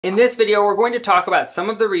In this video, we're going to talk about some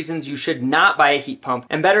of the reasons you should not buy a heat pump,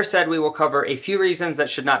 and better said, we will cover a few reasons that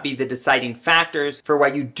should not be the deciding factors for why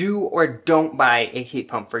you do or don't buy a heat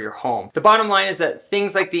pump for your home. The bottom line is that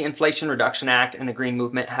things like the Inflation Reduction Act and the Green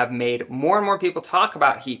Movement have made more and more people talk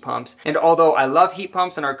about heat pumps, and although I love heat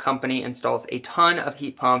pumps and our company installs a ton of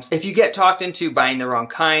heat pumps, if you get talked into buying the wrong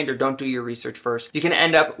kind or don't do your research first, you can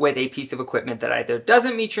end up with a piece of equipment that either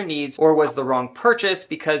doesn't meet your needs or was the wrong purchase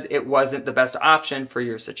because it wasn't the best option for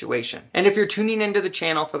your situation. And if you're tuning into the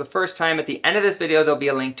channel for the first time, at the end of this video, there'll be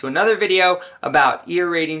a link to another video about EAR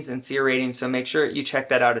ratings and SEER ratings, so make sure you check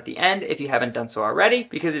that out at the end if you haven't done so already,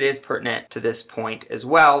 because it is pertinent to this point as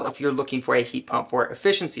well if you're looking for a heat pump for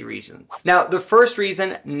efficiency reasons. Now, the first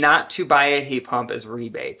reason not to buy a heat pump is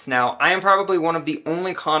rebates. Now, I am probably one of the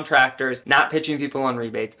only contractors not pitching people on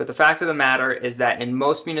rebates, but the fact of the matter is that in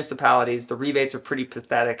most municipalities, the rebates are pretty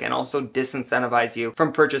pathetic and also disincentivize you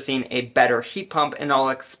from purchasing a better heat pump, and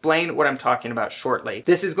I'll explain what I'm talking about shortly.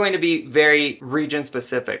 This is going to be very region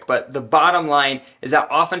specific, but the bottom line is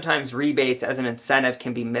that oftentimes rebates as an incentive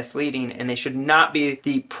can be misleading, and they should not be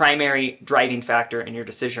the primary driving factor in your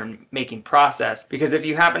decision-making process, because if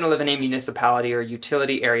you happen to live in a municipality or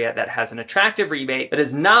utility area that has an attractive rebate that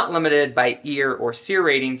is not limited by EAR or SEER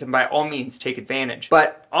ratings, and by all means take advantage.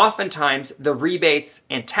 But oftentimes the rebates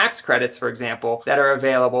and tax credits, for example, that are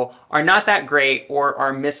available are not that great or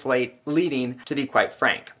are misleading, to be quite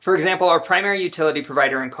frank. For example, our primary utility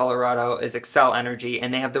provider in Colorado is Xcel Energy,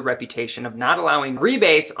 and they have the reputation of not allowing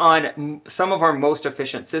rebates on some of our most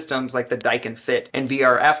efficient systems like the Daikin Fit and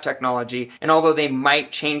VRF technology. And although they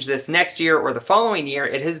might change this next year or the following year,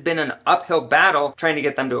 it has been an uphill battle trying to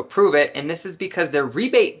get them to approve it. And this is because their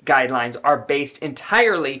rebate guidelines are based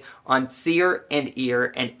entirely on SEER and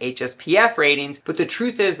EAR and HSPF ratings. But the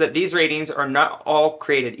truth is that these ratings are not all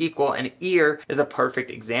created equal, and EAR is a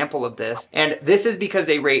perfect example of this. And this is because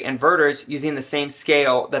they rate inverters using the same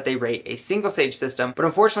scale that they rate a single stage system. But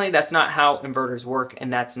unfortunately, that's not how inverters work,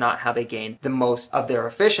 and that's not how they gain the most of their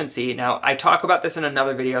efficiency. Now, I talk about this in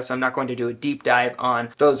another video, so I'm not going to do a deep dive on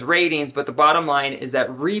those ratings, but the bottom line is that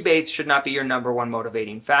rebates should not be your #1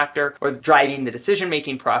 motivating factor or driving the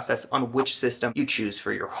decision-making process on which system you choose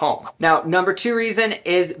for your home. Now, #2 reason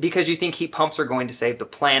is because you think heat pumps are going to save the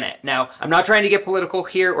planet. Now, I'm not trying to get political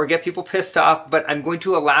here or get people pissed off, but I'm going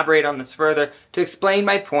to elaborate on this further to explain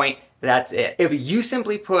my point. That's it. If you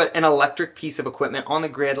simply put an electric piece of equipment on the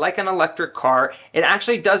grid, like an electric car, it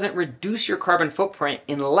actually doesn't reduce your carbon footprint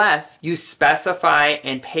unless you specify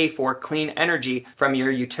and pay for clean energy from your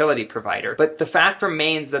utility provider. But the fact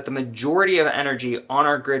remains that the majority of energy on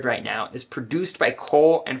our grid right now is produced by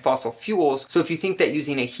coal and fossil fuels. So if you think that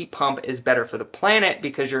using a heat pump is better for the planet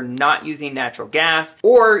because you're not using natural gas,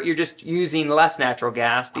 or you're just using less natural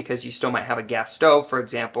gas because you still might have a gas stove, for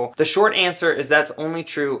example, the short answer is that's only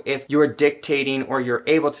true if you're dictating or you're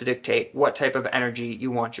able to dictate what type of energy you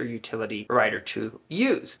want your utility provider to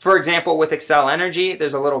use. For example, with Xcel Energy,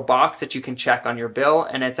 there's a little box that you can check on your bill,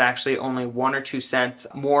 and it's actually only 1 or 2 cents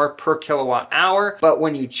more per kilowatt hour. But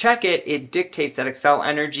when you check it, it dictates that Xcel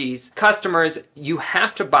Energy's customers, you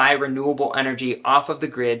have to buy renewable energy off of the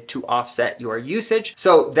grid to offset your usage.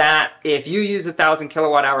 So that if you use 1,000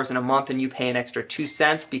 kilowatt hours in a month and you pay an extra 2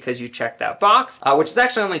 cents because you check that box, which is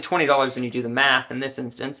actually only $20 when you do the math in this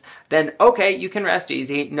instance, then okay, you can rest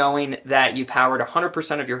easy knowing that you powered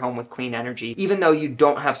 100% of your home with clean energy, even though you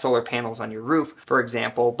don't have solar panels on your roof, for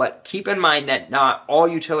example. But keep in mind that not all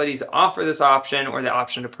utilities offer this option or the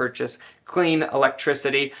option to purchase clean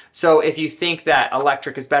electricity. So if you think that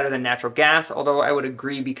electric is better than natural gas, although I would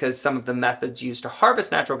agree because some of the methods used to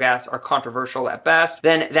harvest natural gas are controversial at best,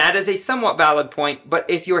 then that is a somewhat valid point. But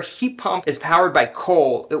if your heat pump is powered by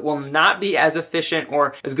coal, it will not be as efficient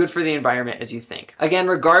or as good for the environment as you think. Again,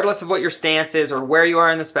 regardless of what your stance is or where you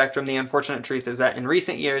are in the spectrum, the unfortunate truth is that in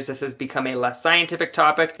recent years, this has become a less scientific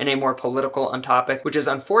topic and a more political topic, which is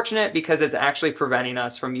unfortunate because it's actually preventing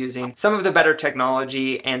us from using some of the better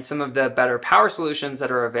technology and some of the better power solutions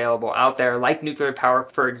that are available out there, like nuclear power,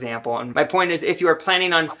 for example. And my point is, if you are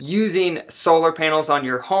planning on using solar panels on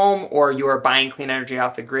your home or you are buying clean energy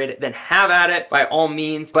off the grid, then have at it by all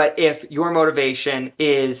means. But if your motivation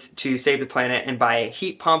is to save the planet and buy a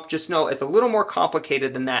heat pump, just know it's a little more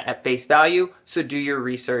complicated than that at face value. So do your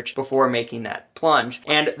research before making that plunge.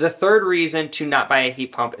 And the third reason to not buy a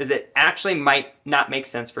heat pump is it actually might not make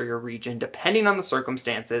sense for your region depending on the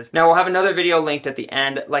circumstances. Now, we'll have another video linked at the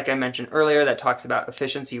end, like I mentioned mentioned earlier that talks about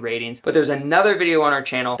efficiency ratings, but there's another video on our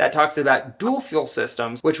channel that talks about dual fuel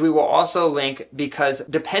systems, which we will also link, because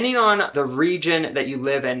depending on the region that you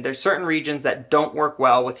live in, there's certain regions that don't work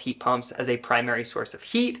well with heat pumps as a primary source of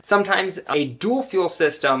heat. Sometimes a dual fuel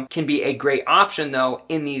system can be a great option though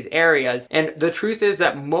in these areas. And the truth is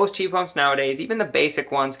that most heat pumps nowadays, even the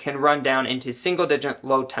basic ones, can run down into single digit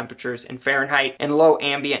low temperatures in Fahrenheit, and low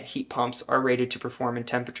ambient heat pumps are rated to perform in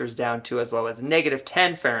temperatures down to as low as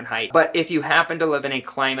 -10 Fahrenheit. But if you happen to live in a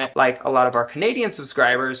climate like a lot of our Canadian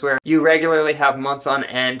subscribers, where you regularly have months on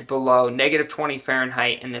end below -20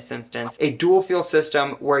 Fahrenheit in this instance, a dual fuel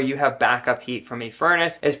system where you have backup heat from a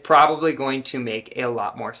furnace is probably going to make a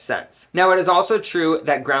lot more sense. Now, it is also true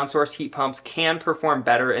that ground source heat pumps can perform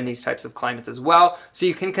better in these types of climates as well, so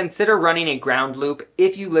you can consider running a ground loop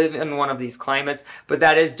if you live in one of these climates, but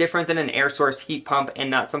that is different than an air source heat pump and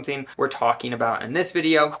not something we're talking about in this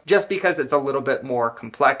video, just because it's a little bit more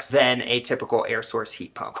complex than a typical air source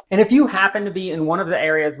heat pump. And if you happen to be in one of the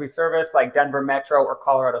areas we service, like Denver Metro or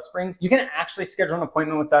Colorado Springs, you can actually schedule an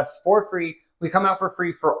appointment with us for free. We come out for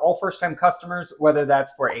free for all first-time customers, whether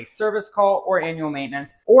that's for a service call or annual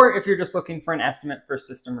maintenance, or if you're just looking for an estimate for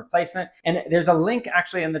system replacement. And there's a link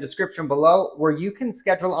actually in the description below where you can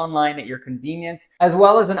schedule online at your convenience, as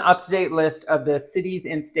well as an up-to-date list of the cities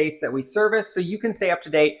and states that we service, so you can stay up to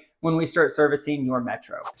date when we start servicing your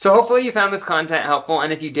metro. So hopefully you found this content helpful,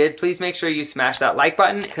 and if you did, please make sure you smash that like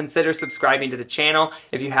button. Consider subscribing to the channel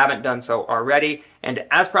if you haven't done so already. And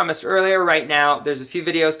as promised earlier, right now, there's a few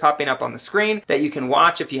videos popping up on the screen that you can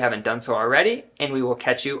watch if you haven't done so already, and we will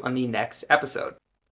catch you on the next episode.